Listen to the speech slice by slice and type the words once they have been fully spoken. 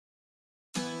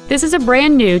This is a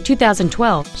brand new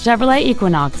 2012 Chevrolet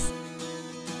Equinox.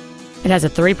 It has a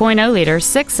 3.0-liter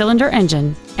six-cylinder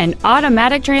engine, an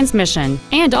automatic transmission,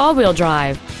 and all-wheel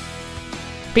drive.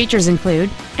 Features include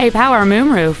a power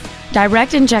moonroof,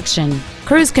 direct injection,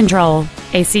 cruise control,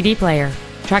 a CD player,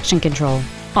 traction control,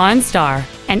 OnStar,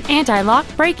 an anti-lock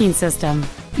braking system,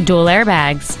 dual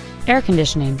airbags, air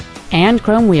conditioning, and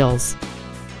chrome wheels.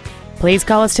 Please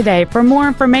call us today for more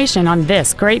information on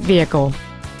this great vehicle.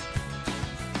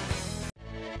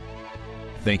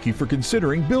 Thank you for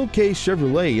considering Bill K.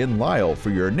 Chevrolet in Lisle for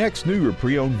your next new or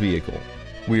pre-owned vehicle.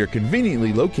 We are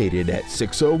conveniently located at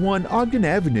 601 Ogden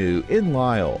Avenue in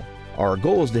Lisle. Our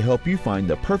goal is to help you find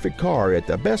the perfect car at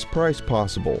the best price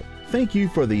possible. Thank you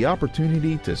for the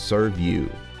opportunity to serve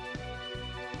you.